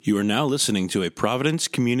You are now listening to a Providence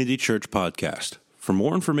Community Church podcast. For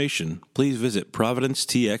more information, please visit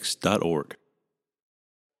providencetx.org. I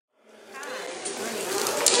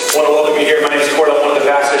want to welcome you here. My name is Kort. I'm one of the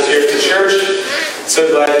pastors here at the church. So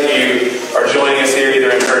glad that you are joining us here either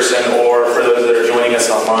in person or for those that are joining us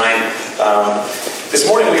online. This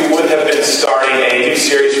morning we would have been starting a new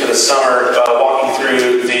series for the summer, walking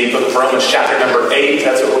through the book of Romans chapter number 8.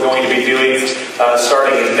 That's what we're going to be doing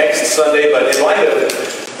starting next Sunday. But in light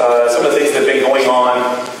of some of the things that have been going on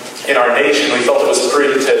in our nation, we felt it was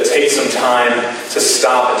prudent to take some time to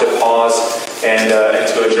stop and to pause and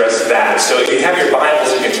to address that. So if you have your Bibles,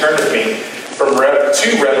 you can turn with me to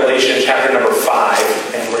Revelation chapter number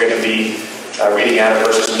 5, and we're going to be reading out of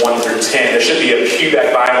verses 1 through 10. There should be a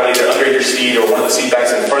pewback Bible either under your seat or one of the seat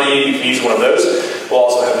backs in front of you. You can use one of those. We'll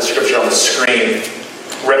also have the scripture on the screen.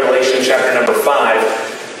 Revelation chapter number 5.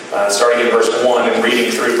 Starting in verse 1 and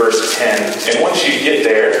reading through verse 10. And once you get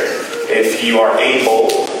there, if you are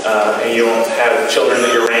able, and you don't have children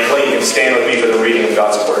that you're wrangling, you can stand with me for the reading of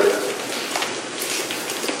God's Word.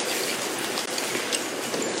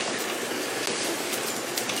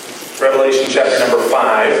 Revelation chapter number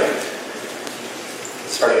 5,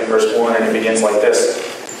 starting in verse 1, and it begins like this.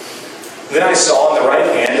 Then I saw in the right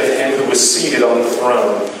hand of him who was seated on the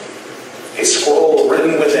throne a scroll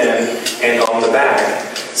written within and on the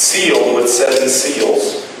back, sealed with 7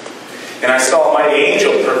 seals. And I saw a mighty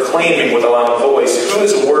angel proclaiming with a loud voice, "Who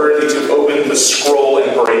is worthy to open the scroll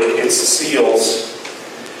and break its seals?"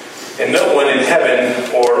 And no one in heaven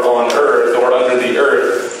or on earth or under the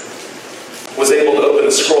earth was able to open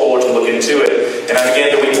the scroll or to look into it. And I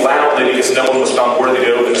began to weep loudly because no one was found worthy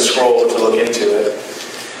to open the scroll or to look into it.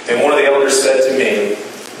 And one of the elders said to me,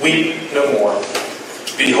 "Weep no more.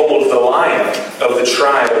 Behold, the Lion of the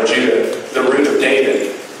tribe of Judah, the Root of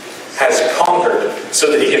David, has conquered so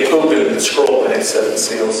that he can open the scroll and its 7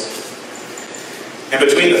 seals." And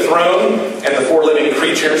between the throne and the 4 living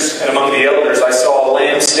creatures and among the elders I saw a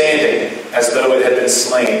lamb standing as though it had been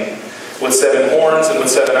slain, with 7 horns and with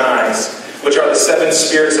 7 eyes, which are the 7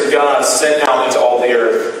 spirits of God sent out into all the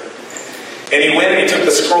earth. And he went and he took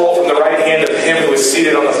the scroll from the right hand of him who was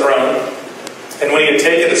seated on the throne. And when he had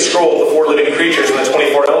taken the scroll, the 4 living creatures and the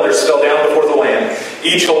 24 elders fell down before the Lamb,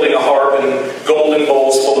 each holding a harp and golden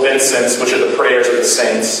bowls full of incense, which are the prayers of the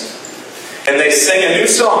saints. And they sang a new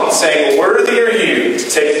song, saying, "Worthy are you to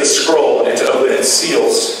take the scroll and to open its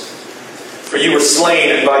seals. For you were slain,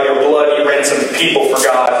 and by your blood you ransomed people for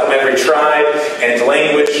God from every tribe and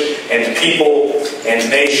language and people and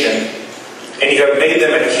nation. And you have made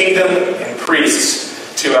them a kingdom and priests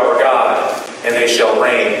to our God, and they shall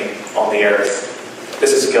reign on the earth."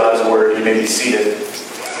 This is God's Word. You may be seated.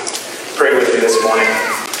 Pray with me this morning.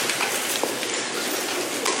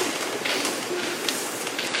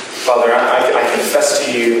 Father, I confess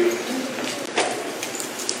to you,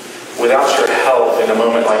 without your help in a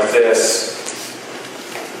moment like this,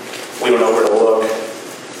 we don't know where to look.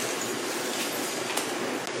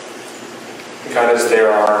 God, as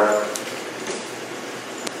there are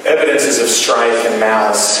evidences of strife and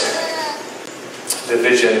malice,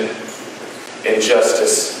 division,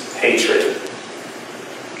 injustice, hatred,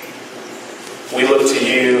 we look to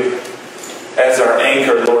you as our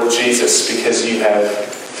anchor, Lord Jesus, because you have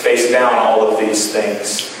faced down all of these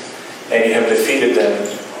things and you have defeated them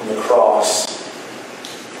on the cross.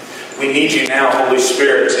 We need you now, Holy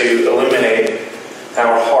Spirit, to illuminate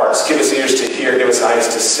our hearts. Give us ears to hear, give us eyes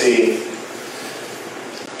to see.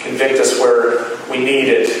 Convict us where we need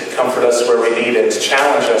it. Comfort us where we need it.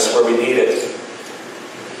 Challenge us where we need it.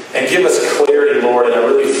 And give us clarity, Lord, in a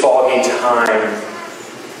really foggy time.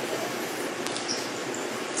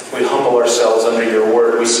 We humble ourselves under your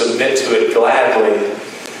word. We submit to it gladly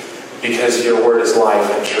because your word is life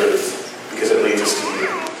and truth, because it leads us to you.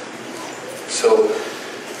 So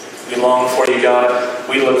we long for you, God.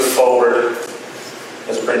 We look forward,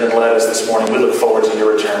 as Brendan led us this morning, we look forward to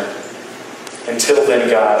your return. Until then,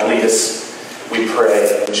 God, lead us, we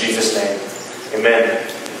pray. In Jesus' name, amen.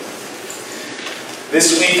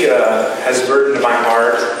 This week has burdened my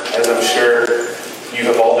heart, as I'm sure you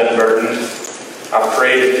have all been burdened. I've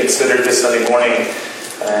prayed and considered this Sunday morning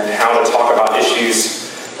and how to talk about issues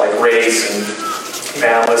like race and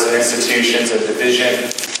malice and institutions and division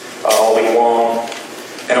all week long.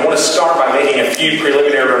 And I want to start by making a few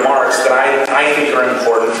preliminary remarks that I think are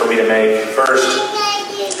important for me to make. First,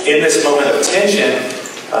 in this moment of tension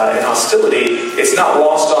and hostility, it's not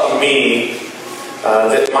lost on me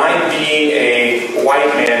that my being a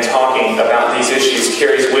white man talking about these issues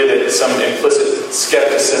carries with it some implicit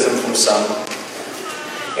skepticism from some.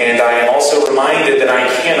 And I am also reminded that I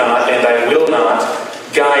cannot and I will not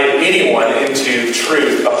guide anyone into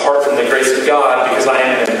truth apart from the grace of God, because I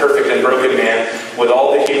am an imperfect and broken man with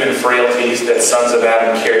all the human frailties that sons of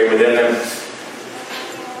Adam carry within them.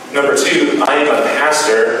 Number 2, I am a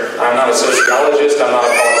pastor. I'm not a sociologist. I'm not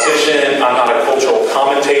a politician. I'm not a cultural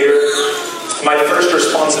commentator. My first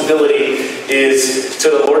responsibility is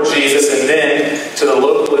to the Lord Jesus and then to the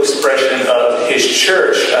local expression of His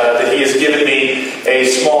church, that He has given me a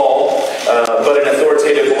small but an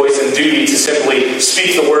authoritative voice and duty to simply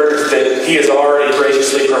speak the words that He has already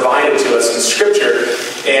graciously provided to us in Scripture.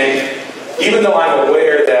 And even though I'm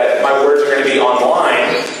aware that my words are going to be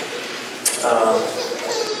online,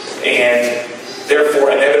 and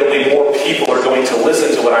therefore inevitably more people are going to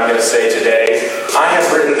listen to what I'm going to say today, I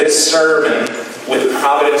have written this sermon with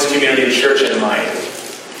Providence Community Church in mind.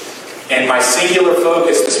 And my singular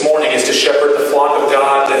focus this morning is to shepherd the flock of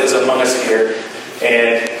God that is among us here,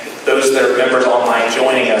 and those that are members online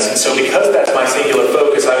joining us. And so because that's my singular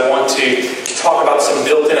focus, I want to talk about some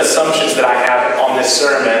built-in assumptions that I have on this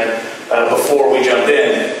sermon before we jump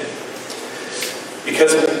in.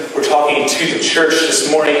 Because we're talking to the church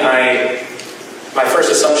this morning, my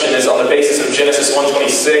first assumption is on the basis of Genesis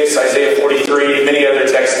 1:26, Isaiah 43, many other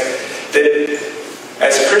texts, that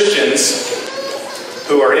as Christians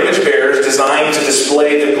who are image bearers designed to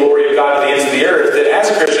display the glory of God to the ends of the earth, that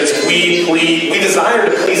as Christians we desire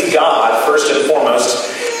to please God first and foremost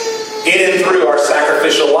in and through our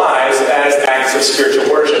sacrificial lives as acts of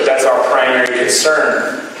spiritual worship. That's our primary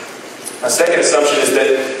concern. My second assumption is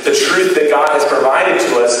that the truth that God has provided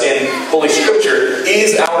to us in Holy Scripture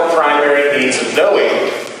is our primary means of knowing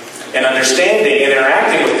and understanding and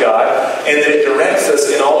interacting with God, and that it directs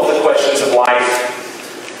us in all of the questions of life,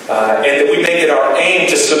 and that we make it our aim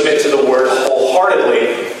to submit to the Word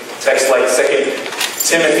wholeheartedly. Texts like 2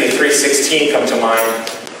 Timothy 3:16 come to mind.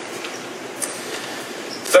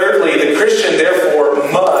 Thirdly, the Christian therefore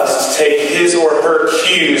must take his or her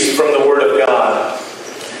cues from the Word of God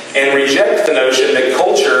and reject the notion that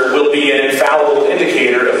culture will be an infallible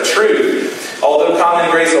indicator of truth. Although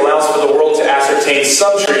common grace allows for the world to ascertain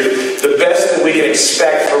some truth, the best that we can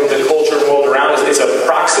expect from the culture and world around us is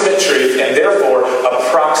approximate truth, and therefore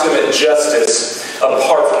approximate justice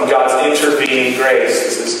apart from God's intervening grace.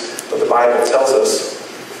 This is what the Bible tells us.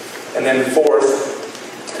 And then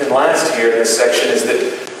fourth and last here in this section is that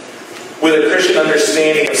with a Christian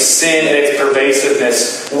understanding of sin and its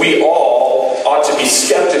pervasiveness, we all ought to be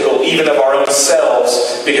skeptical even of our own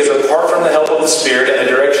selves, because apart from the help of the Spirit and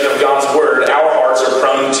the direction of God's Word, our hearts are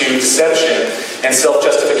prone to deception and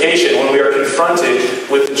self-justification when we are confronted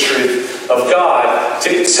with the truth of God.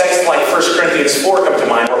 Texts like 1 Corinthians 4 come to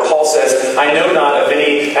mind, where Paul says, I know not of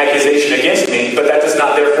any accusation against me, but that does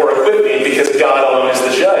not therefore acquit me, because God alone is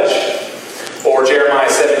the judge. Or Jeremiah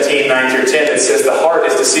 17:9-10 that says, the heart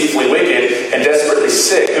is deceitfully wicked and desperately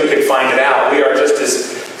sick. Who can find it out? We are just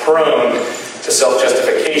as prone to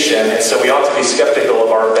self-justification, and so we ought to be skeptical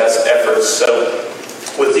of our best efforts. So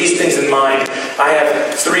with these things in mind, I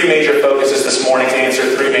have 3 major focuses this morning to answer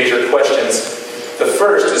 3 major questions. The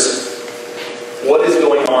first is, what is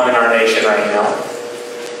going on in our nation right now?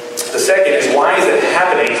 The second is, why is it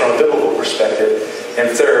happening from a biblical perspective? And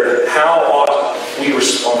third, how ought we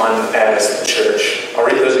respond as the church? I'll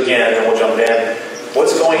read those again and then we'll jump in.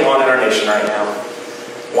 What's going on in our nation right now?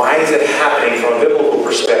 Why is it happening from a biblical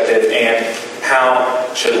perspective, and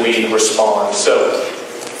how should we respond? So,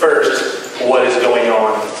 first, what is going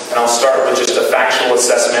on? And I'll start with just a factual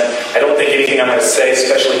assessment. I don't think anything I'm going to say,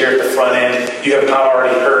 especially here at the front end, you have not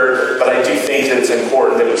already heard, but I do think that it's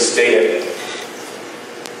important that we state it.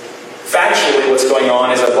 Factually, what's going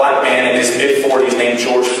on is a black man in his mid-40s named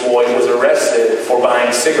George Floyd was arrested for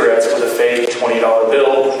buying cigarettes with a fake $20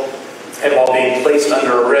 bill. And while being placed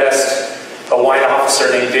under arrest, a white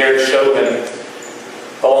officer named Derek Chauvin,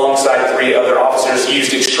 alongside 3 other officers,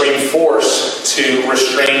 used extreme force to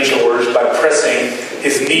restrain George by pressing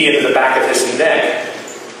his knee into the back of his neck.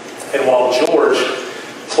 And while George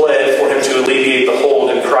pled for him to alleviate the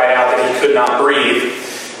hold and cried out that he could not breathe,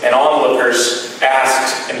 and onlookers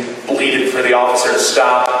asked and pleaded for the officer to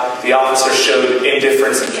stop, the officer showed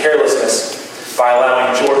indifference and carelessness by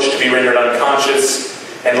allowing George to be rendered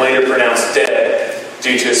unconscious and later pronounced dead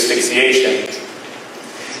due to asphyxiation.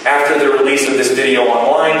 After the release of this video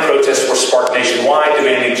online, protests were sparked nationwide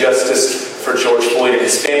demanding justice for George Floyd and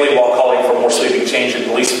his family, while calling for more sweeping change in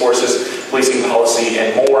police forces, policing policy,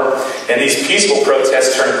 and more. And these peaceful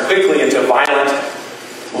protests turned quickly into violent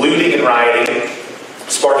looting and rioting,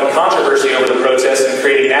 sparking controversy over the protests and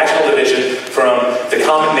creating national division from the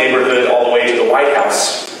common neighborhood all the way to the White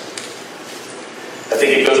House. I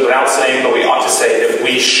think it goes without saying, but we ought to say that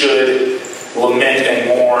we should lament and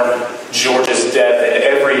mourn George's death, and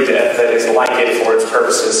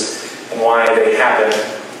and why they happen.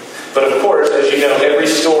 But of course, as you know, every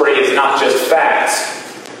story is not just facts,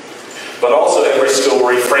 but also every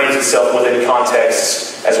story frames itself within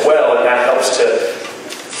context as well, and that helps to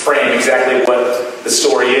frame exactly what the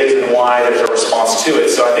story is and why there's a response to it.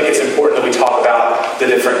 So I think it's important that we talk about the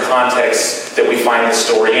different contexts that we find the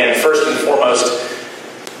story in. First and foremost,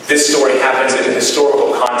 this story happens in the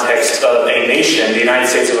historical context of a nation, the United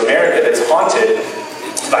States of America, that's haunted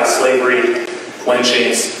by slavery,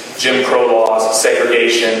 lynchings, Jim Crow laws,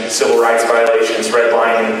 segregation, civil rights violations,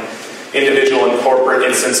 redlining, individual and corporate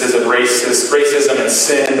instances of racism and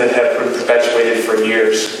sin that have been perpetuated for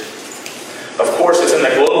years. Of course, it's in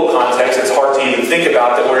the global context. It's hard to even think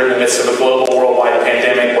about that we're in the midst of a global worldwide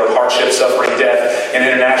pandemic where hardship, suffering, death, and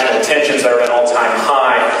international tensions are at an all-time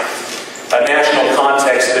high. A national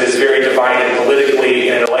context that is very divided politically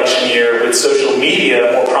in an election year, with social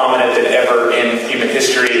media more prominent than ever in human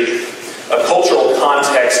history. A cultural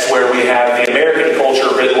context where we have the American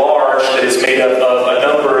culture writ large that is made up of a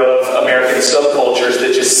number of American subcultures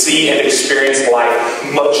that just see and experience life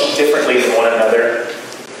much differently than one another.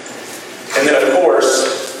 And then, of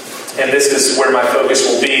course, and this is where my focus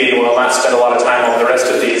will be, and we'll not spend a lot of time on the rest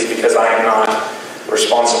of these because I am not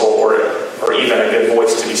responsible or even a good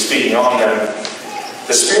voice to be speaking on them.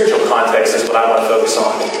 The spiritual context is what I want to focus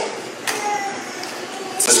on.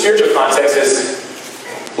 The spiritual context is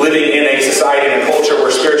living in a society and a culture where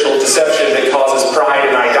spiritual deception that causes pride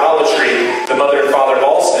and idolatry, the mother and father of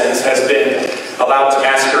all sins, has been allowed to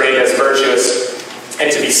masquerade as virtuous and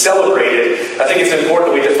to be celebrated. I think it's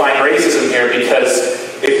important that we define racism here, because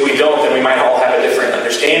if we don't, then we might all have a different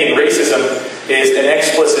understanding. Racism is an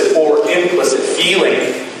explicit or implicit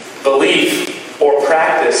feeling, belief, or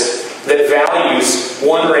practice that values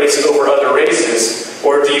one race over other races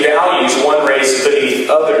or devalues one race beneath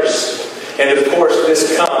others. And of course,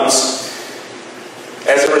 this comes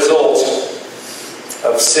as a result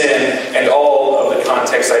of sin and all of the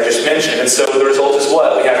context I just mentioned. And so the result is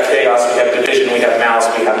what? We have chaos, we have division, we have malice,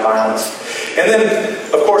 we have violence. And then,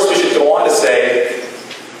 of course, we should go on to say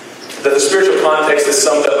that the spiritual context is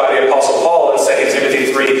summed up by the Apostle Paul in 2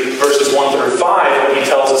 Timothy 3, verses 1 through 5, when he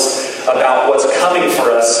tells us about what's coming for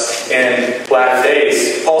us in latter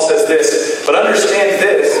days. Paul says this, "But understand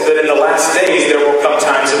this, that in the last days there will come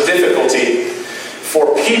times of difficulty.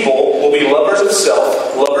 For people will be lovers of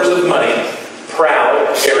self, lovers of money,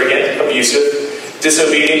 proud, arrogant, abusive,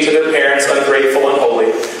 disobedient to their parents, ungrateful,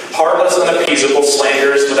 unholy, heartless, unappeasable,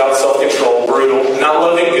 slanderers, without self-control, brutal, not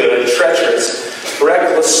loving good, treacherous,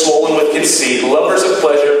 reckless, swollen with conceit, lovers of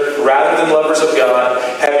pleasure rather than lovers of God,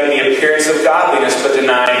 having the appearance of godliness but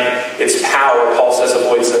denying its power." Paul says,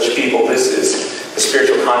 avoid such people. This is the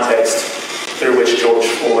spiritual context through which George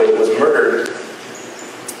Floyd was murdered,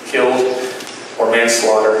 killed, or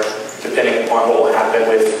manslaughter, depending upon what will happen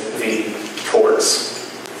with the courts.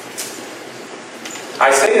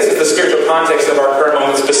 I say this in the spiritual context of our current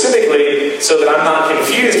moment specifically so that I'm not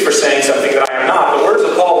confused for saying something that I am not. The words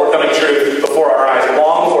of Paul were coming true before our eyes,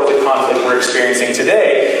 long before the conflict we're experiencing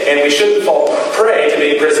today. And we shouldn't fall prey to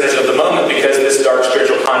being prisoners of the moment, because this dark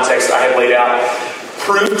spiritual context I have laid out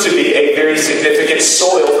proved to be a very significant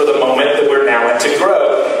soil for the moment that we're now in to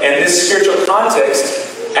grow. And this spiritual context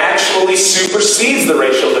actually supersedes the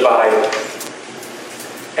racial divide.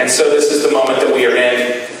 And so this is the moment that we are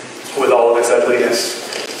in, with all of its ugliness.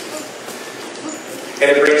 And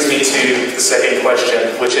it brings me to the second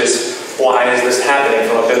question, which is, why is this happening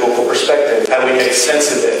from a biblical perspective? How do we make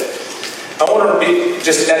sense of it? I want to be,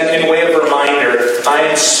 just in way of reminder, I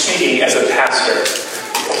am speaking as a pastor.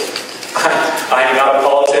 I am not a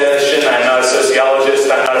politician, I'm not a sociologist,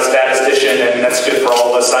 I'm not a statistician, and that's good for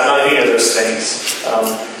all of us. I'm not any of those things.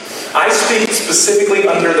 I speak specifically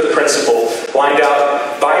under the principle lined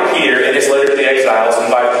out by Peter in his letter to the exiles and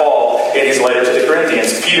by Paul in his letter to the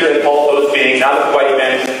Corinthians. Peter and Paul both being not white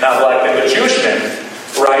men, not black men, but Jewish men,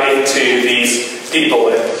 writing to these people.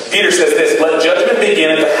 And Peter says this, "Let judgment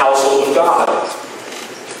begin at the household of God."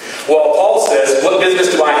 While Paul says, what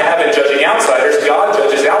business do I have in judging outsiders? God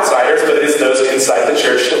judges outsiders, but it is those inside the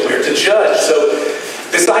church that we're to judge. So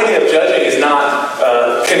this idea of judging is not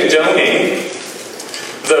condoning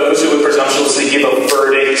those who would presumptuously give a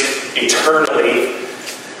verdict eternally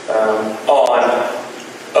on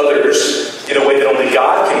others in a way that only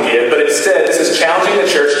God can give, but instead this is challenging the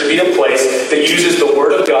church to be a place that uses the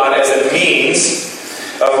Word of God as a means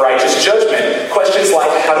of righteous judgment. Questions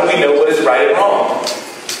like, how do we know what is right and wrong?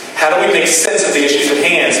 How do we make sense of the issues at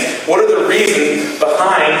hand? What are the reasons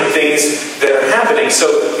behind the things that are happening?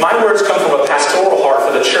 So my words come from a pastoral heart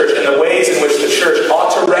for the church and the ways in which the church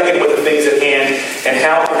ought to reckon with the things at hand and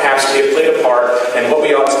how perhaps we have played a part and what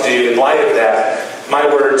we ought to do in light of that. My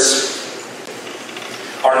words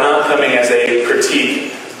as a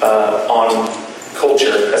critique on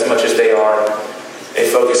culture as much as they are a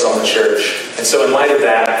focus on the church. And so in light of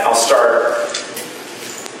that, I'll start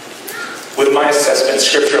with my assessment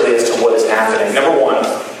scripturally as to what is happening. Number one,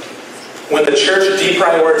 when the church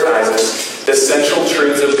deprioritizes the central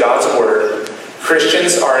truths of God's Word,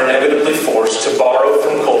 Christians are inevitably forced to borrow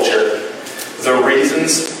from culture the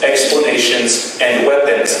reasons, explanations, and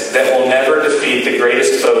weapons that will never defeat the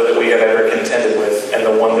greatest foe that we have ever contended with, and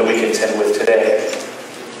the one that we contend with today.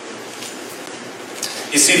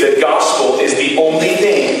 You see, the gospel is the only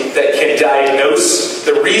thing that can diagnose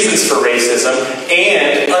the reasons for racism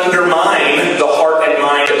and undermine the heart and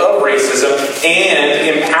mind of racism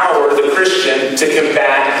and empower the Christian to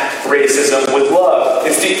combat racism with love.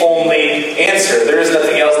 It's the only answer. There is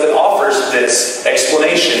nothing else that offers this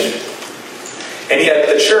explanation. And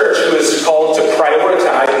yet the church, who is called to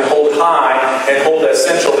prioritize and hold high and hold as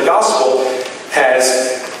central the gospel,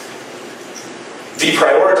 has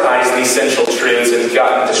deprioritized these central truths and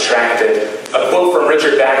gotten distracted. A quote from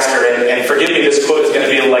Richard Baxter, and forgive me, this quote is going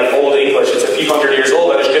to be like old English. It's a few hundred years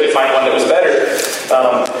old. I just couldn't find one that was better.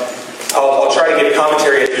 I'll try to give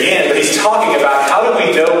commentary at the end, but he's talking about how do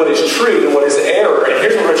we know what is true and what is error. And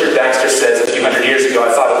here's what Richard Baxter says a few hundred years ago.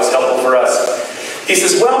 I thought it was helpful for us. He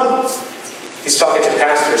says, well, he's talking to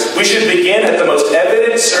pastors, we should begin at the most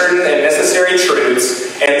evident, certain, and necessary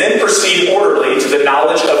truths, and then proceed orderly to the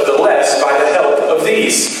knowledge of the less by the help of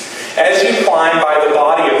these, as you climb by the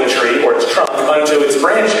body of the tree, or its trunk, unto its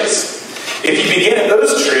branches. If you begin at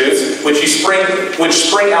those truths, which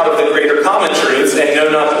spring out of the greater common truths, and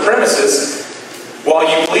know not the premises, while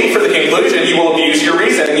you plead for the conclusion, you will abuse your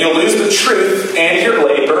reason, and you'll lose the truth and your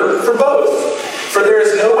labor for both. For there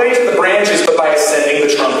is no way to the branches but by ascending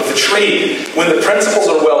the trunk of the tree. When the principles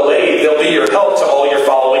are well laid, they'll be your help to all your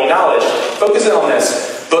following knowledge. Focus in on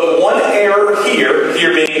this. But one error here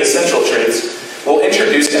being the central truths, will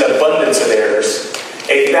introduce an abundance of errors.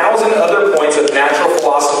 1,000 other points of natural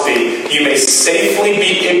philosophy you may safely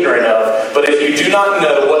be ignorant of, but if you do not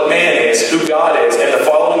know what man is, who God is, and the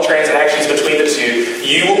following transactions between the two,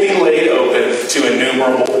 you will be laid open to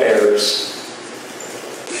innumerable errors.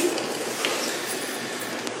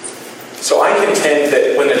 So I contend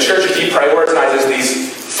that when the church deprioritizes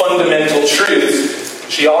these fundamental truths,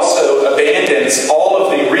 she also abandons all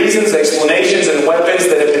of the reasons, explanations, and weapons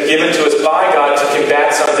that have been given to us by God to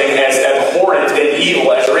combat something as abhorrent and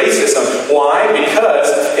evil as racism. Why?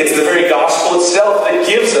 Because it's the very gospel itself that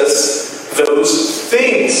gives us those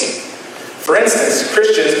things. For instance,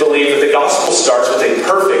 Christians believe that the gospel starts with a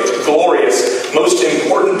perfect, glorious, most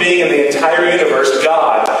important being in the entire universe,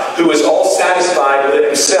 God, who is all satisfied within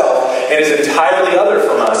himself and is entirely other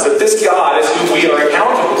from us. That this God is who we are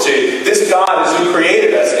accountable to. This God is who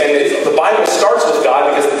created us. And the Bible starts with God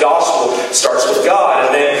because the gospel starts with God.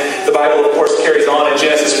 And then the Bible, of course, carries on in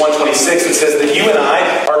Genesis 1:26 and says that you and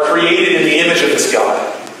I are created in the image of this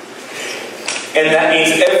God. And that means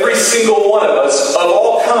every single one of us, of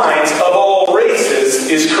all kinds, of all races,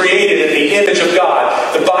 is created in the image of God.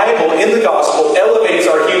 The Bible, in the gospel, elevates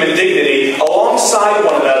our human dignity alongside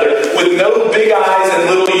one another with no big I's and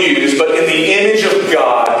little U's, but in the image of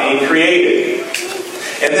God being created.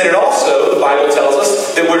 And then it also, the Bible tells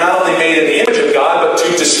us, that we're not only made in the image of God, but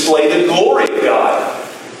to display the glory of God.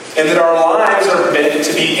 And that our lives are meant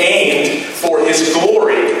to be aimed for His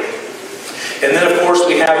glory. And then, of course,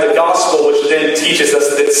 we have the gospel, which then teaches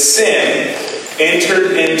us that sin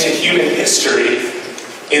entered into human history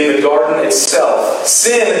in the garden itself.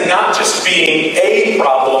 Sin not just being a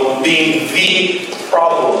problem, being the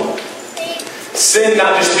problem. Sin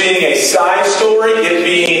not just being a side story, it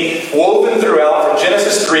being woven throughout from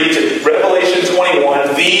Genesis 3 to Revelation 21,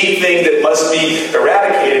 the thing that must be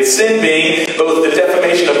eradicated. Sin being both the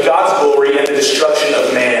defamation of God's glory and the destruction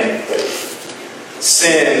of man.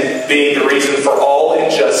 Sin being the reason for all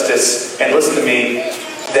injustice, and listen to me,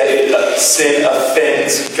 that sin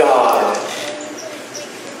offends God.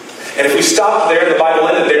 And if we stopped there, the Bible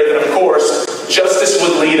ended there, then of course, justice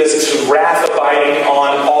would lead us to wrath abiding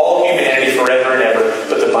on all humanity forever and ever.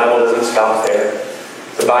 But the Bible doesn't stop there.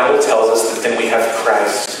 The Bible tells us that then we have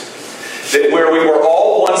Christ. That where we were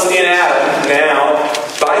all once in Adam, now,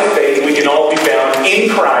 by faith, we can all be found in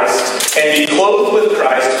Christ and be clothed with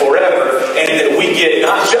Christ forever. And that we get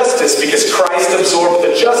not justice because Christ absorbed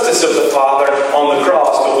the justice of the Father on the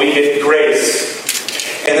cross, but we get grace.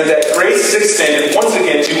 And that grace is extended once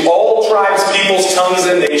again to all tribes, peoples, tongues,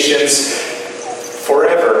 and nations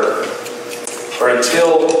forever. Or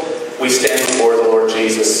until we stand before the Lord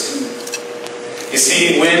Jesus. You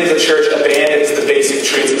see, when the church abandons the basic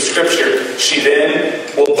truths of Scripture, she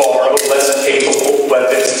then will borrow less capable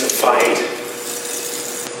weapons to fight.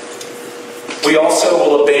 also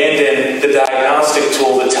will abandon the diagnostic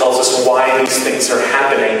tool that tells us why these things are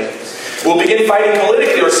happening. We'll begin fighting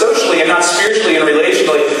politically or socially and not spiritually and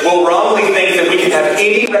relationally. We'll wrongly think that we can have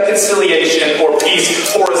any reconciliation or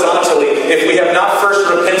peace horizontally if we have not first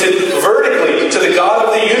repented vertically to the God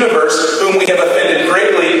of the universe, whom we have offended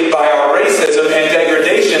greatly by our racism and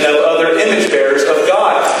degradation of other image bearers of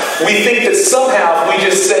God. We think that somehow if we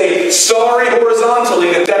just say sorry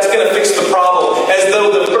horizontally, that's going to fix the problem, as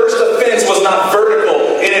though the first offense was not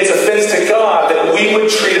vertical in its offense to God, that we would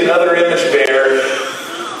treat another image bearer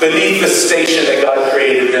beneath the station that God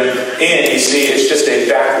created them in. You see, it's just a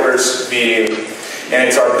backwards view. And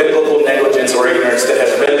it's our biblical negligence or ignorance that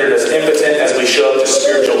has rendered us impotent as we show up to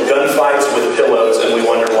spiritual gunfights with pillows and we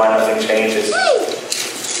wonder why nothing changes.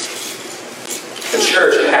 The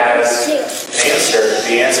church has an answer.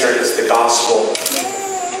 The answer is the gospel.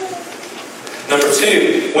 Number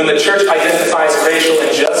two, when the church identifies racial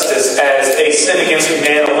injustice as a sin against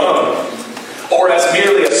man alone, or as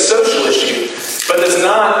merely a social issue, but does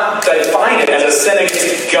not define it as a sin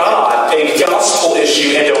against God, a gospel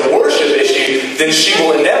issue, and a worship issue, then she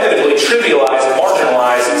will inevitably trivialize,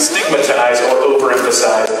 marginalize, stigmatize, or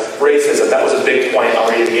overemphasize racism. That was a big point. I'll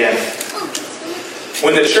read it again.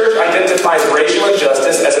 When the church identifies racial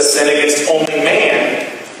injustice as a sin against only man,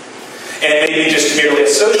 and maybe just merely a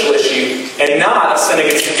social issue, and not a sin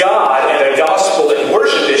against God and a gospel and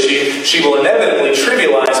worship issue, she will inevitably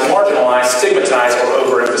trivialize, marginalize, stigmatize, or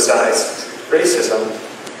overemphasize racism.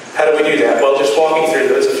 How do we do that? Well, just walking through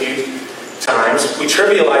those a few times, we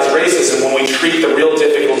trivialize racism when we treat the real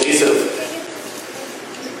difficulties of,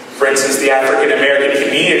 for instance, the African American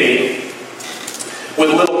community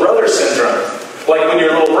with little brother syndrome. Like when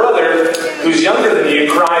your little brother, who's younger than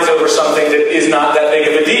you, cries over something that is not that big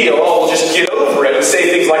of a deal. Oh, well, just get over it. And say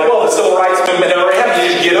things like, well, the civil rights movement never happened. You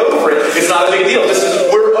just get over it. It's not a big deal.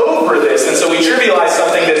 We're over this. And so we trivialize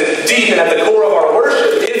something that's deep and at the core of our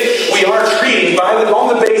worship. If we are treating,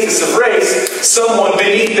 on the basis of race, someone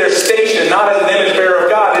beneath their station, not as an image bearer of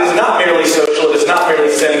God, it is not merely social. It is not merely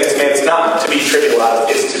sin against man. It's not to be trivialized.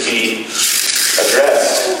 It's to be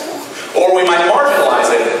addressed. Or we might marginalize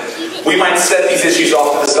it. We might set these issues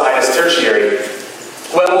off to the side as tertiary.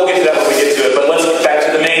 Well, we'll get to that when we get to it, but let's get back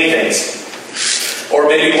to the main things. Or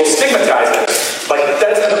maybe we'll stigmatize it. Like,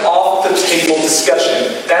 that's an off-the-table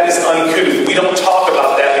discussion. That is uncouth. We don't talk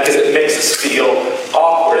about that because it makes us feel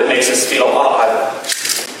awkward. It makes us feel odd.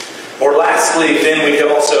 Or lastly, then we could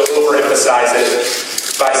also overemphasize it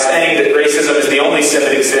by saying that racism is the only sin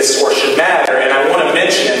that exists or should matter. And I want to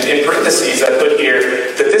mention, in parentheses I put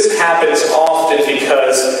here, that this happens often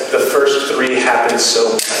because the first three happen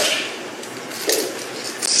so much.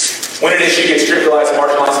 When an issue gets trivialized,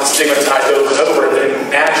 marginalized, and stigmatized over and over, then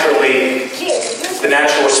naturally, the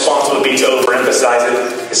natural response would be to overemphasize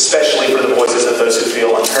it, especially for the voices of those who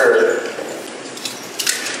feel unheard.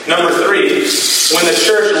 Number three, when the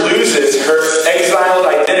church loses her exiled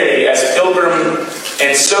identity as pilgrim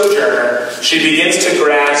and sojourner, she begins to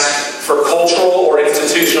grasp for cultural or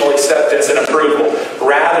institutional acceptance and approval,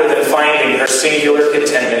 rather than finding her singular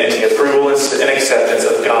contentment in the approval and acceptance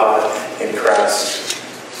of God in Christ.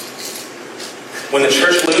 When the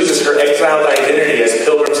church loses her exiled identity as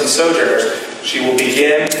pilgrims and sojourners, she will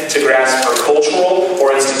begin to grasp her cultural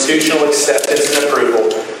or institutional acceptance and approval,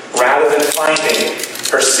 rather than finding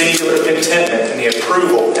her singular contentment in the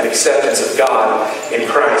approval and acceptance of God in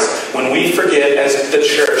Christ. When we forget as the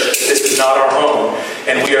church that this is not our home,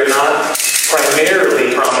 and we are not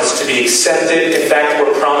primarily promised to be accepted, in fact,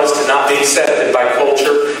 we're promised to not be accepted by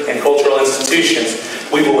culture and cultural institutions,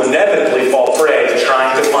 we will inevitably fall prey to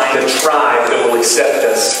trying to find a tribe that will accept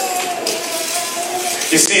us.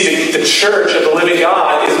 You see, the church of the living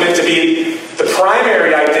God is meant to be the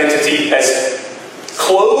primary identity as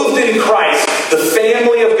clothed in Christ, the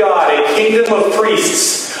family of God, a kingdom of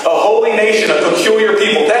priests, a holy nation, a peculiar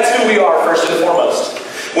people. That's who we are first and foremost.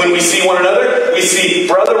 When we see one another, we see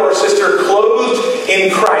brother or sister clothed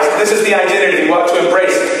in Christ. This is the identity we ought to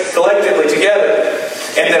embrace collectively together.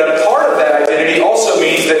 And that a part of that identity also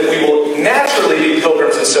means that we will naturally be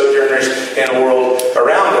pilgrims and sojourners in a world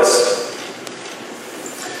around us.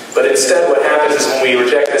 But instead what happens is when we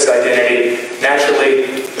reject this identity,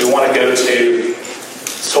 naturally we want to go to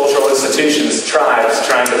cultural institutions, tribes,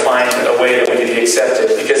 trying to find a way that we can be accepted.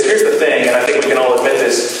 Because here's the thing, and I think we can all admit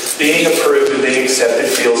this, being approved and being accepted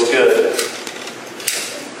feels good.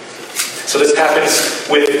 So this happens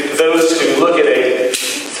with those who look at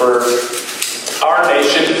for our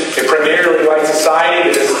nation, a primarily white society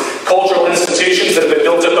that is cultural institutions that have been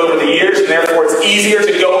built up over the years, and therefore it's easier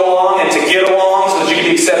to go along and to get along so that you can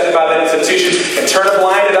be accepted by that institution and turn a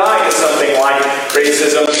blinded eye to something like racism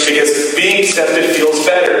criticism because being accepted feels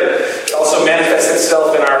better. It also manifests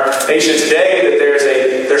itself in our nation today that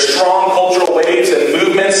there's strong cultural waves and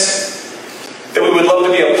movements that we would love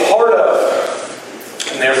to be a part of.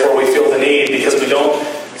 And therefore we feel the need because we don't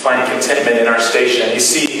find contentment in our station. You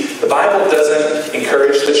see, the Bible doesn't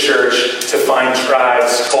encourage the church to find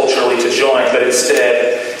tribes culturally to join, but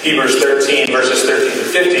instead, Hebrews 13, verses 13 to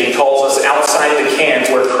 15, calls us outside the camp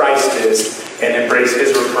where Christ is and embrace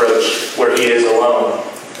his reproach where he is alone.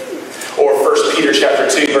 Or 1 Peter chapter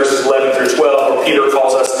 2, verses 11 through 12, where Peter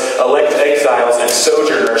calls us elect exiles and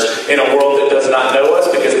sojourners in a world that does not know us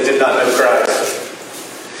because it did not know Christ.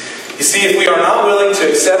 You see, if we are not willing to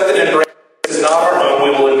accept and embrace this is not our home, we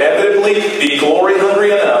will inevitably be glory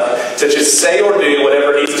hungry enough to just say or do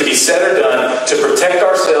whatever needs to be said or done to protect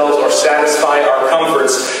ourselves or satisfy our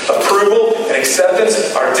comforts. Approval and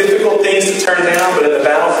acceptance are difficult things to turn down, but in the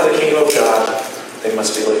battle for the kingdom of God, they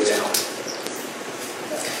must be laid down.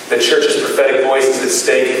 The church's prophetic voice is at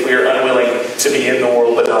stake if we are unwilling to be in the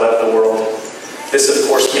world but not of the world. This, of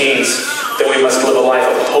course, means that we must live a life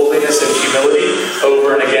of holiness and humility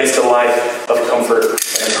over and against a life of comfort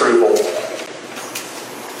and approval.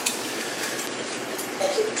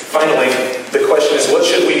 Finally, the question is, what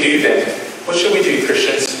should we do then? What should we do,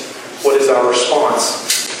 Christians? What is our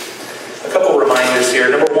response? A couple reminders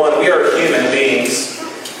here. Number one, we are human beings,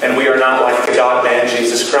 and we are not like the God-man,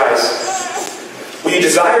 Jesus Christ. We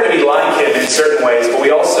desire to be like him in certain ways, but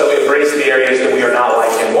we also embrace the areas that we are not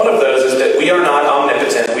like him. One of those is that we are not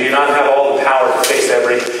omnipotent. We do not have all the power to face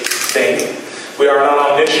everything. We are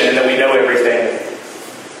not omniscient in that we know everything.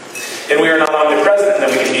 And we are not omnipresent in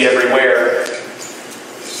that we can be everywhere.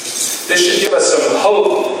 This should give us some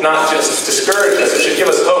hope, not just discourage us. It should give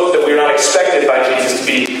us hope that we are not expected by Jesus to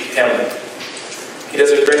be him. He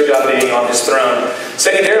does a great job being on his throne.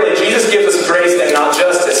 Secondarily, Jesus gives us grace and not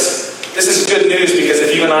justice. This is good news because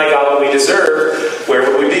if you and I got what we deserve, where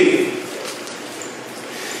would we be?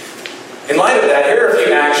 In light of that, here are a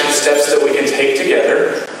few action steps that we can take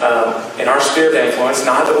together in our sphere of influence,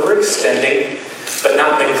 not overextending, but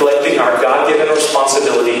not neglecting our God-given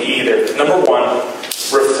responsibility either. Number one,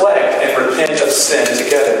 reflect and repent of sin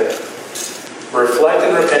together. Reflect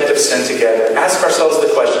and repent of sin together. Ask ourselves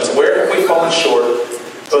the questions, where have we fallen short,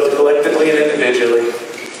 both collectively and individually?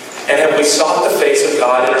 And have we sought the face of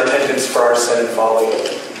God in repentance for our sin and folly?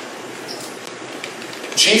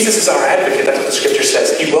 Jesus is our advocate. That's what the scripture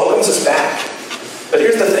says. He welcomes us back. But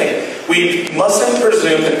here's the thing. We mustn't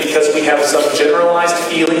presume that because we have some generalized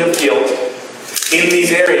feeling of guilt in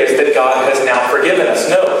these areas that God has now forgiven us.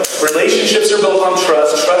 No. Relationships are built on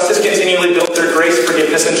trust. Trust is continually built through grace,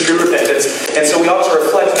 forgiveness, and true repentance. And so we ought to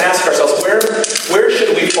reflect and ask ourselves, where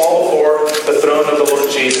should we fall before the throne of the Lord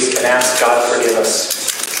Jesus and ask God to forgive us?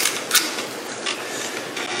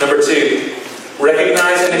 Number two,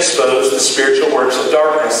 recognize and expose the spiritual works of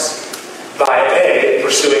darkness by A,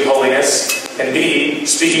 pursuing holiness, and B,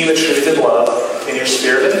 speaking the truth in love in your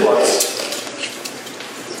sphere of influence.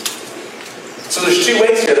 So there's two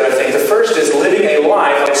ways here that I think. The first is living a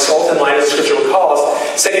life like salt and light, as Scripture would call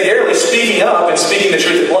us. Secondarily, speaking up and speaking the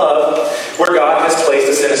truth in love where God has placed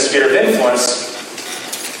us in a sphere of influence.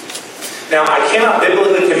 Now, I cannot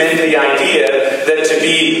biblically commend the idea that to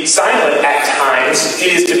be silent at times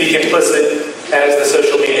is to be complicit, as the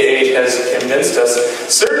social media age has convinced us.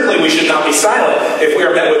 Certainly we should not be silent if we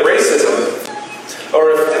are met with racism.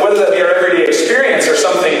 Or whether that be our everyday experience or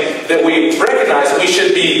something that we recognize, we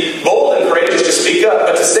should be bold and courageous to speak up.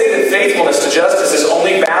 But to say that faithfulness to justice is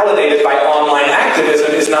only validated by online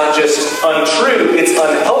activism is not just untrue, it's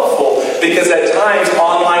unhelpful. Because at times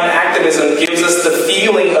online activism gives us the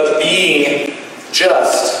feeling of being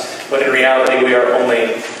just, when in reality we are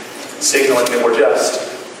only signaling that we're just.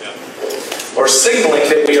 Or signaling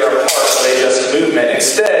that we are a part of a just movement.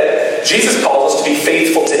 Instead, Jesus calls us to be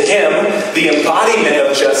faithful to him, the embodiment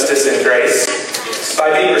of justice and grace,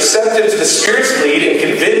 by being receptive to the Spirit's lead and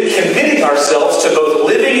committing ourselves to both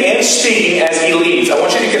living and speaking as he leads. I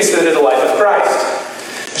want you to consider the life of Christ.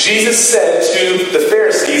 Jesus said to the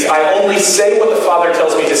Pharisees, I only say what the Father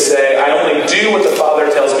tells me to say. I only do what the Father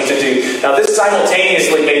tells me to do. Now this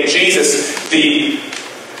simultaneously made Jesus the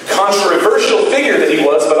controversial figure that he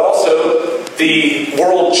was, but also the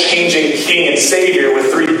world-changing King and Savior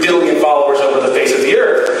with 3 billion followers over the face of the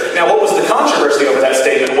earth. Now, what was the controversy over that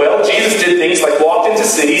statement? Well, Jesus did things like walked into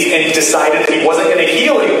cities and decided that he wasn't going to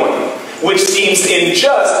heal anyone, which seems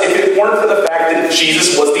unjust if it weren't for the fact that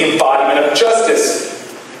Jesus was the embodiment of justice.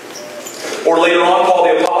 Or later on, Paul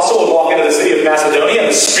the Apostle would walk into the city of Macedonia and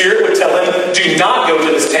the Spirit would tell him, do not go to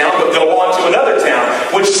this town, but go on to another town.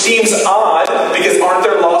 Which seems odd, because aren't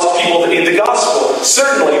there lost people that need the gospel?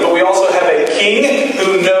 Certainly, but we also have a king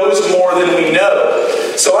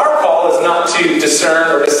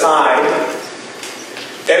discern or decide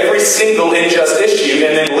every single unjust issue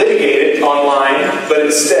and then litigate it online, but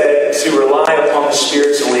instead to rely upon the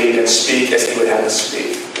Spirit's lead and speak as He would have us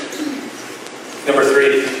speak. Number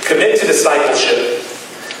 3, commit to discipleship.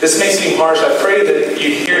 This may seem harsh. I pray that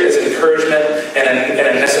you hear it as an encouragement and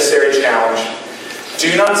a necessary challenge.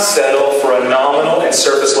 Do not settle for a nominal and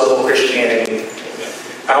surface-level Christianity.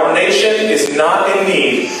 Our nation is not in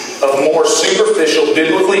need of more superficial,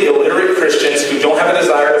 biblically illiterate Christians who don't have a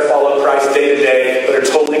desire to follow Christ day to day, but are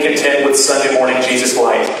totally content with Sunday morning Jesus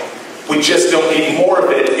light. We just don't need more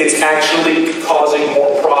of it. It's actually causing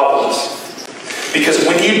more problems. Because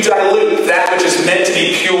when you dilute that which is meant to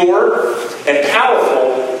be pure and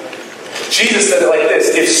powerful, Jesus said it like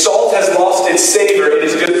this: if salt has lost its savor, it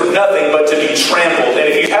is good for nothing but to be trampled. And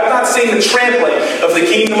if you have not seen the trampling of the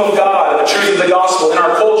kingdom of God and the truth of the gospel in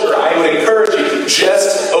our culture, I would encourage you,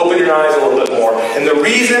 just open your eyes a little bit more. And the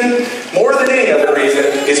reason, more than any other reason,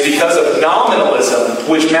 is because of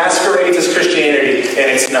nominalism, which masquerades as Christianity,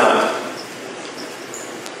 and it's not.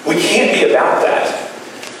 We can't be about that.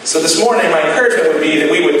 So this morning, my encouragement would be that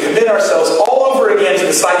we would commit ourselves all over again to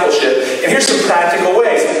discipleship. And here's some practical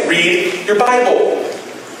ways. Read your Bible.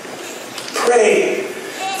 Pray.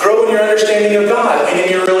 Grow in your understanding of God and in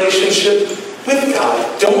your relationship with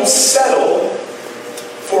God. Don't settle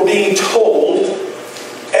for being told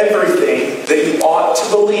everything that you ought to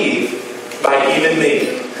believe by even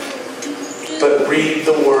me. But read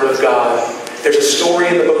the Word of God. There's a story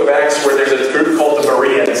in the book of Acts where there's a group called the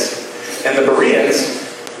Bereans. And the Bereans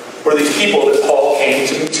were these people that Paul came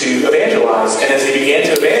to evangelize. And as he began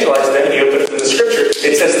to evangelize them, he opened up the Scripture.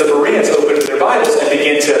 It says the Bereans opened their Bibles and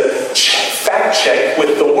began to fact check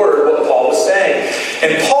with the Word what Paul was saying.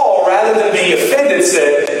 And Paul, rather than being offended,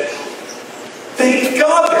 said, thank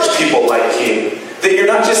God there's people like you. That you're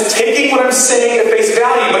not just taking what I'm saying at face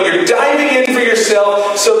value, but you're diving in for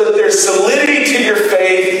yourself so that there's solidity to your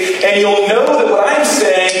faith, and you'll know that what I'm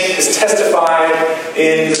saying is testified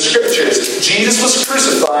in the Scriptures. Jesus was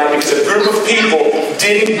crucified because a group of people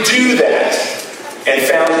didn't do that and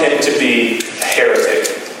found him to be a heretic.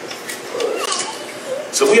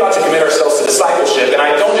 So we ought to commit ourselves to discipleship. And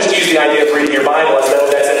I don't just use the idea of reading your Bible as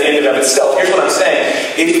though that's an end in of itself. Here's what I'm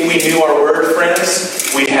saying. If we knew our Word,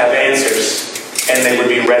 friends, we'd have answers. And they would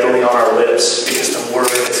be readily on our lips because the Word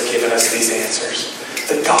has given us these answers.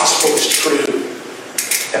 The gospel is true.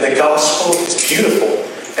 And the gospel is beautiful.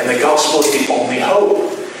 And the gospel is the only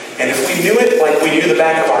hope. And if we knew it like we knew the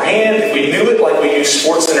back of our hand, if we knew it like we knew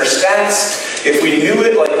Sports Center stats, if we knew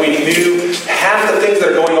it like we knew half the things that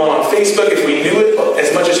are going on Facebook, if we knew it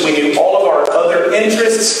as much as we knew all of our other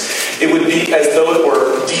interests, it would be as though it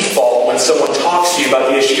were default when someone talks to you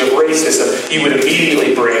about the issue of racism, you would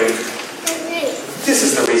immediately bring, this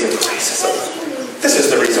is the reason for racism. This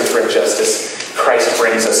is the reason for injustice. Christ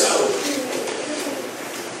brings us hope.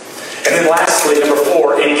 And then lastly, number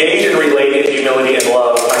 4, engage and relate in humility and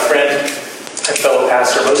love. My friend and fellow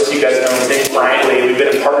pastor, most of you guys know Nick Bryantly. We've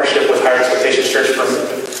been in partnership with Higher Expectations Church for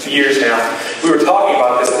years now. We were talking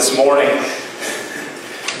about this morning.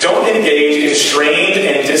 Don't engage in strained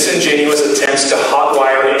and disingenuous attempts to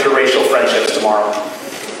hotwire interracial friendships tomorrow.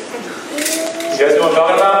 You guys know what I'm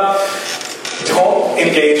talking about? Don't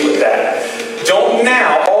engage with that. Don't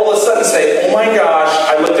now all of a sudden say, oh my gosh,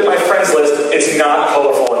 I looked at my friends list, it's not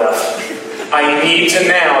colorful enough. I need to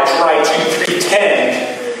now try to pretend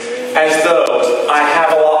as though I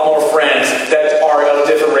have a lot more friends that are of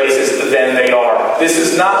different races than they are. This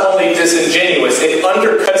is not only disingenuous, it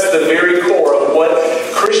undercuts the very core of what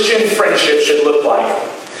Christian friendship should look like.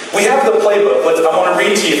 We have the playbook. I want to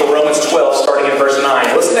read to you from Romans 12, starting in verse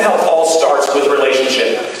 9. Listen to how Paul starts with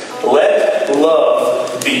relationship. Let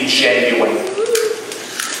love be genuine.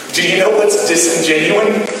 Do you know what's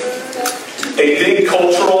disingenuine? A big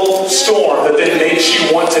cultural storm that then makes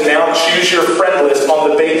you want to now choose your friend list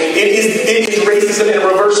on the base. It is racism in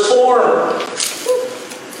reverse form.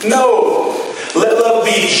 No. Let love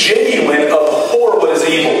be genuine, abhor what is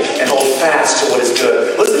evil, and hold fast to what is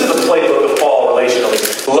good. Listen to the playbook of Paul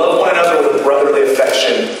relationally. Love one another with brotherly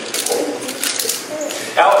affection.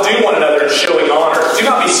 Outdo one another in showing honor. Do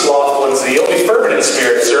not be slothful in zeal. Be fervent in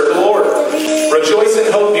spirit. Serve the Lord. Rejoice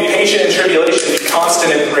in hope. Be patient in tribulation. Be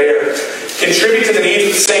constant in prayer. Contribute to the needs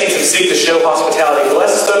of the saints and seek to show hospitality.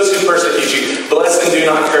 Bless those who persecute you. Bless and do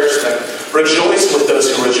not curse them. Rejoice with those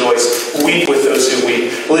who rejoice. Weep with those who weep.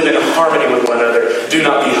 Live in harmony with one another. Do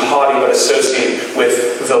not be haughty, but associate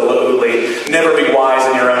with the lowly. Never be wise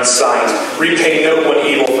in your own sight. Repay no one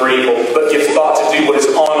evil for evil, but give thought to do what is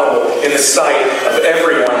honorable in the sight of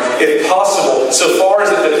everyone. If possible, so far as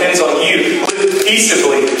it depends on you, live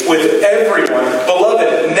peaceably with everyone.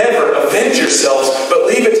 Beloved, never avenge yourself. yourselves, but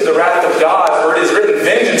leave it to the wrath of God, for it is written,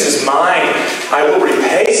 vengeance is mine, I will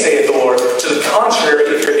repay, saith the Lord. To the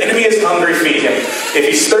contrary, if your enemy is hungry, feed him. If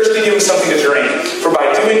he's thirsty, give him something to drink. For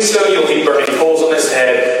by doing so, you'll heap burning coals on his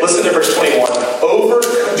head. Listen to verse 21.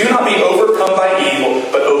 Do not be overcome by evil,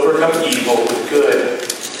 but overcome evil with good.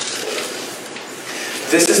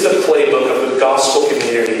 This is the playbook of the gospel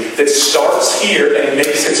community that starts here and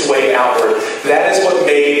makes its way outward. That is what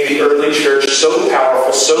made the early church so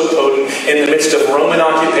powerful, so potent in the midst of Roman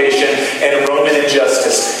occupation and Roman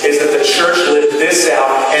injustice, is that the church lived this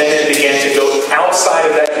out and then began to go outside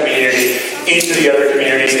of that community into the other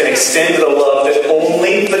communities and extend the love that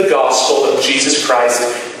only the gospel of Jesus Christ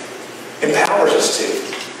empowers us to.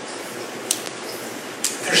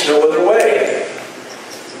 There's no other way.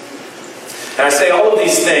 And I say all of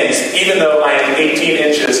these things, even though I am 18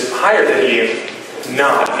 inches higher than you,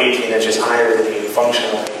 not 18 inches higher than you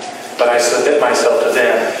functionally, but I submit myself to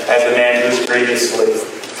them as the man who has previously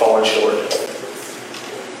fallen short.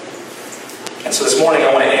 And so this morning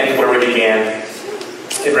I want to end where we began,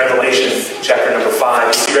 in Revelation chapter number 5.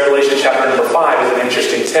 You see, Revelation chapter number 5 is an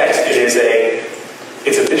interesting text.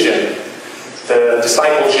 It's a vision. The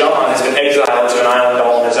disciple John has been exiled to an island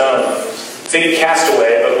all on his own. Think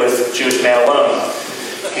Castaway, but with Jewish man alone.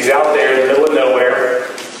 He's out there in the middle of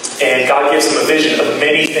nowhere, and God gives him a vision of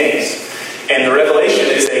many things. And the Revelation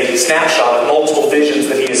is a snapshot of multiple visions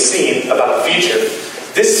that he has seen about the future.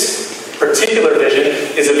 This particular vision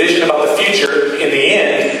is a vision about the future in the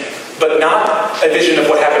end, but not a vision of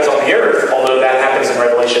what happens on the earth, although that happens in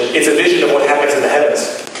Revelation. It's a vision of what happens in the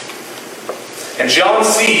heavens. And John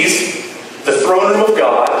sees the throne room of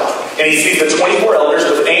God, and he sees the 24 elders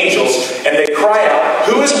with angels, and they cry out,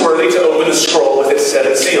 who is worthy to open the scroll with its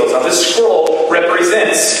 7 seals? Now this scroll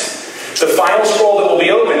represents the final scroll that will be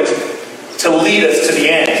opened to lead us to the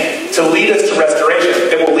end, to lead us to restoration.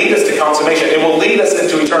 It will lead us to consummation. It will lead us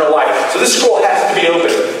into eternal life. So this scroll has to be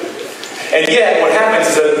opened. And yet, what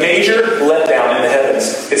happens is a major letdown in the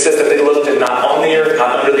heavens. It says that they looked, and not on the earth,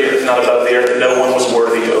 not under the earth, not above the earth, no one was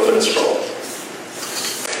worthy to open the scroll.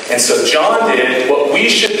 And so John did what we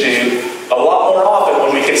should do a lot more often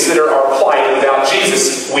when we consider our plight without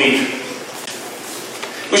Jesus. We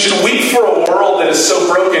should weep for a world that is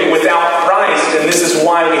so broken without Christ. And this is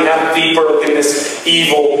why we have the brokenness,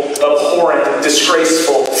 evil, abhorrent,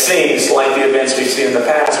 disgraceful things like the events we've seen in the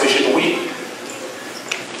past. We should weep.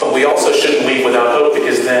 But we also shouldn't weep without hope,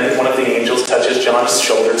 because then one of the angels touches John's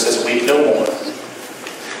shoulder and says, weep no more.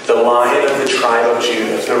 The Lion of the tribe of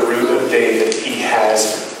Judah, the root of David, he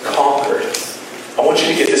has conquered. I want you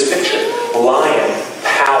to get this picture. Lion,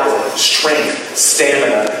 power, strength,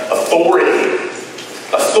 stamina, authority.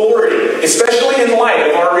 Authority, especially in light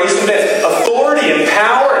of our recent events. Authority and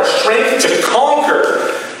power and strength to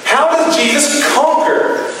conquer. How does Jesus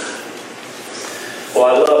conquer? Well,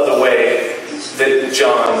 I love the way that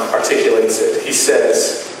John articulates it. He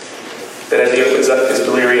says that as he opens up his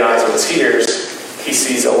bleary eyes with tears, he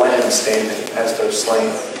sees a lamb standing as though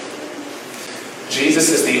slain. Jesus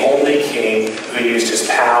is the only king who used his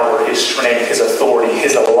power, his strength, his authority,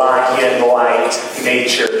 his lion-like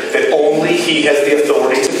nature, that only he has the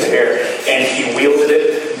authority to bear, and he wielded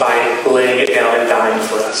it by laying it down and dying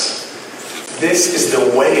for us. This is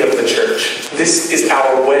the way of the church. This is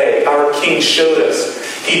our way. Our king showed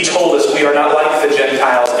us. He told us we are not like the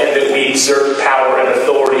Gentiles in that we exert power and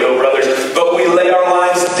authority over others, but we lay our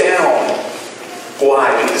lives down.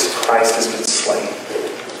 Why? Because Christ has been slain.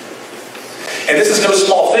 And this is no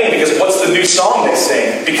small thing, because what's the new song they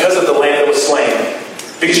sing? Because of the Lamb that was slain.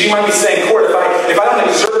 Because you might be saying, Kort, if I don't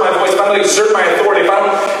exert my voice, if I don't exert my authority, if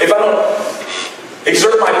I don't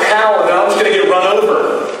exert my power, then I'm just going to get run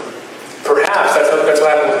over. Perhaps that's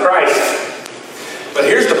what happened with Christ. But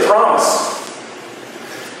here's the promise.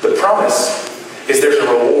 The promise is there's a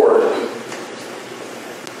reward.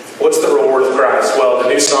 What's the reward of Christ? Well, the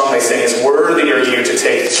new song they sing is, worthy are you to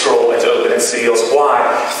take the scroll and to open its seals.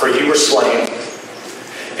 Why? For you were slain,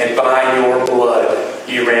 and by your blood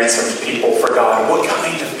you ransomed people for God. What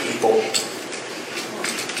kind of people?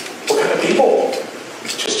 What kind of people?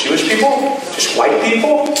 Just Jewish people? Just white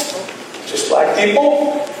people? Just black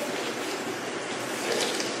people?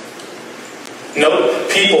 No,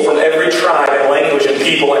 people from every tribe and language and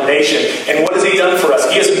people and nation. And what has he done for us?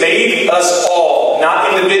 He has made us all,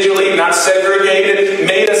 not individually, not segregated,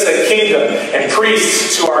 made us a kingdom and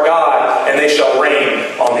priests to our God, and they shall reign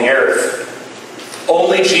on the earth.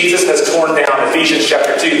 Only Jesus has torn down, Ephesians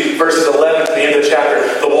chapter 2, verses 11 to the end of the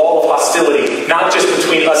chapter, the wall of hostility, not just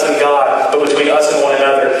between us and God, but between us and one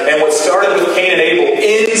another. And what started with Cain and Abel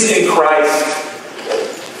ends in Christ.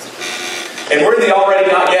 And we're in the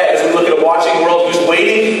already not yet as we look at a watching world who's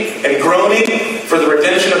waiting and groaning for the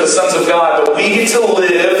redemption of the sons of God. But we get to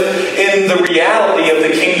live in the reality of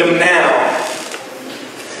the kingdom now.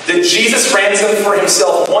 That Jesus ransomed for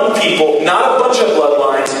himself one people, not a bunch of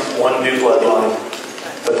bloodlines, one new bloodline.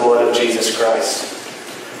 The blood of Jesus Christ.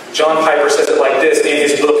 John Piper says it like this in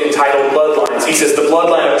his book entitled Bloodlines. He says, the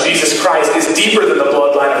bloodline of Jesus Christ is deeper than the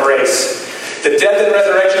bloodline of race. The death and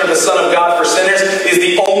resurrection of the Son of God for sinners is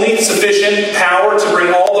the only sufficient power to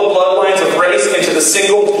bring all the bloodlines of race into the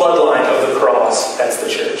single bloodline of the cross. That's the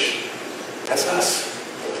church. That's us.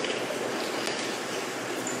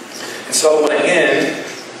 And so I want to end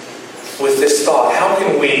with this thought. How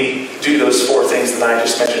can we do those four things that I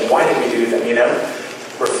just mentioned? Why did we do them?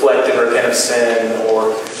 Reflect and repent of sin,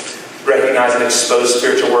 or recognize and expose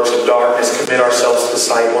spiritual works of darkness, commit ourselves to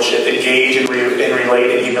discipleship, engage and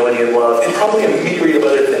relate in humility and love, and probably a myriad of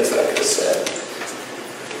other things that I could have said.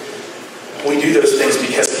 We do those things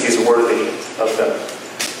because He is worthy of them.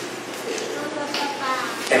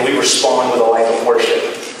 And we respond with a life of worship.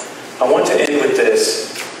 I want to end with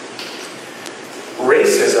this.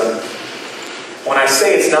 Racism, when I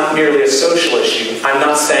say it's not merely a social issue, I'm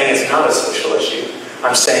not saying it's not a social issue.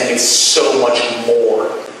 I'm saying it's so much more.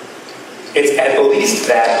 It's at least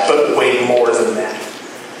that, but way more than that.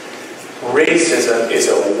 Racism is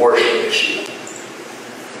a worship issue.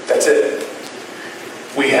 That's it.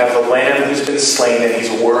 We have the Lamb who's been slain, and He's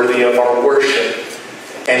worthy of our worship.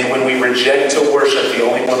 And when we reject to worship the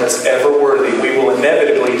only one that's ever worthy, we will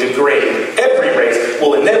inevitably degrade. Every race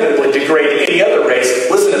will inevitably degrade any other race.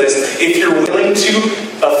 Listen to this. If you're willing to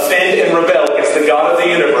offend and rebel against the God of the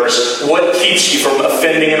universe, what keeps you from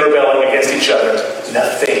offending and rebelling against each other?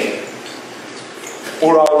 Nothing.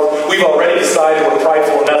 We've already decided we're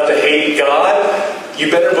prideful enough to hate God.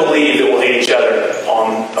 You better believe that we'll hate each other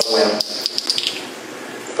on a whim.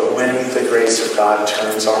 But when the grace of God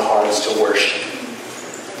turns our hearts to worship,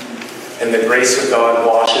 and the grace of God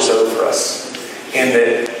washes over us, and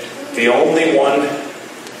that the only one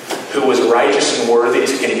who was righteous and worthy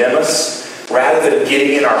to condemn us, rather than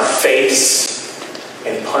getting in our face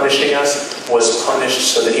and punishing us, was punished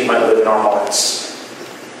so that He might live in our hearts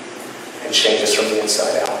and change us from the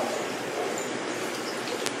inside out.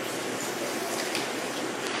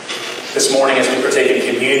 This morning, as we partake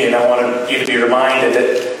in communion, I want you to be reminded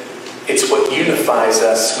that it's what unifies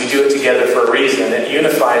us. We do it together for a reason. It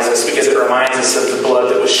unifies us because it reminds us of the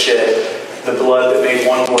blood that was shed, the blood that made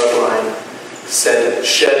one bloodline,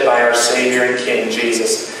 shed by our Savior and King,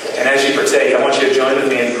 Jesus. And as you partake, I want you to join with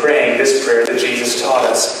me in praying this prayer that Jesus taught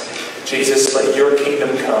us. Jesus, let your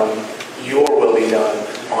kingdom come, your will be done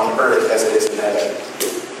on earth as it is in heaven.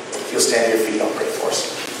 If you'll stand to your feet, I'll pray for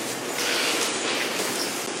us.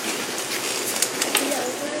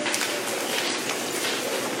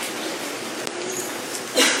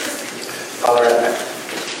 Father,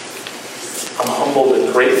 I'm humbled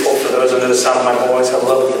and grateful for those under the sound of my voice. I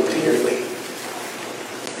love them dearly.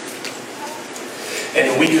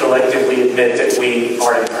 And we collectively admit that we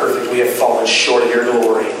are imperfect. We have fallen short of your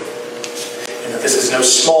glory. And that this is no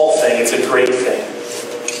small thing, it's a great thing.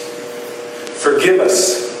 Forgive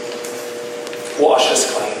us. Wash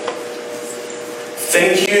us clean.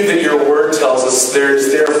 Thank you that your word tells us there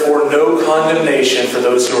is therefore no condemnation for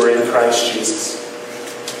those who are in Christ Jesus.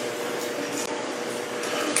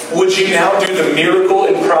 Would you now do the miracle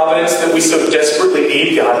in Providence that we so desperately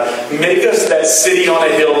need, God? Make us that city on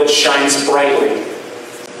a hill that shines brightly.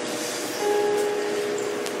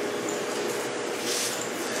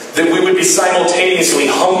 That we would be simultaneously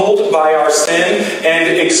humbled by our sin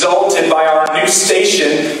and exalted by our new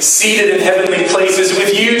station, seated in heavenly places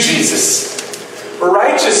with you, Jesus.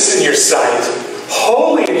 Righteous in your sight,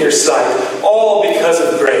 holy in your sight, all because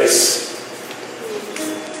of grace.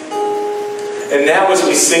 And now as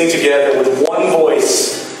we sing together with one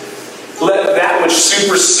voice, let that which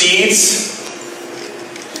supersedes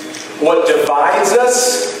what divides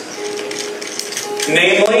us,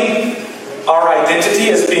 namely our identity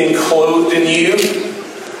as being clothed in you,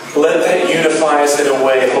 let that unify us in a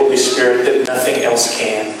way, Holy Spirit, that nothing else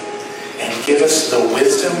can. And give us the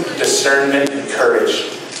wisdom, discernment, and courage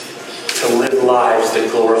to live lives that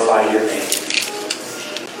glorify your name.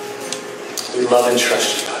 We love and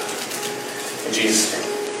trust you, God. In Jesus'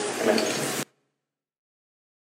 name, amen.